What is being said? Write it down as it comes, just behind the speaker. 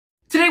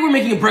we're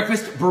making a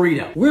breakfast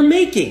burrito. We're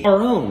making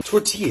our own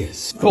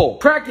tortillas. Cole,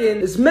 crack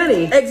in as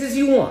many eggs as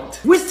you want.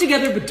 Whisk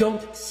together, but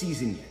don't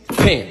season yet.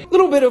 Pan,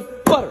 little bit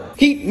of butter.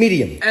 Heat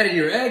medium. Add in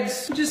your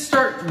eggs, just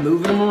start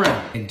moving them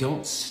around. And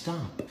don't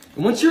stop.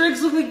 And once your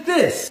eggs look like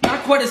this,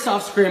 not quite a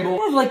soft scramble,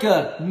 more of like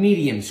a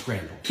medium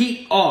scramble.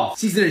 Heat off.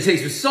 Season your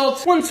taste with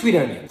salt, 1 sweet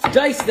onion.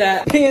 Dice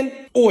that. Pan,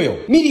 oil,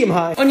 medium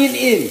high, onion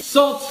in,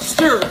 salt,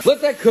 stir.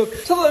 Let that cook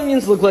till the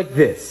onions look like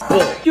this.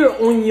 Boil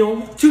your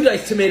onion, 2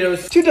 diced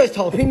tomatoes, 2 diced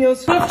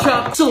jalapenos, rough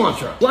chopped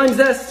cilantro, lime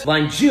zest,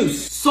 lime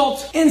juice,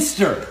 salt, and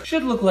stir.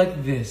 Should look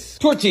like this.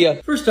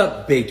 Tortilla. First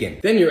up, bacon.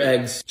 Then your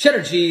eggs,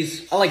 cheddar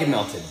cheese. I like it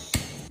melted.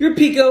 Your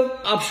pico,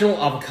 optional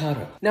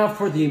avocado. Now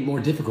for the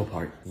more difficult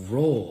part,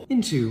 roll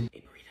into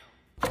a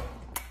burrito.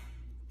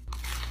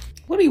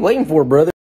 What are you waiting for, brother?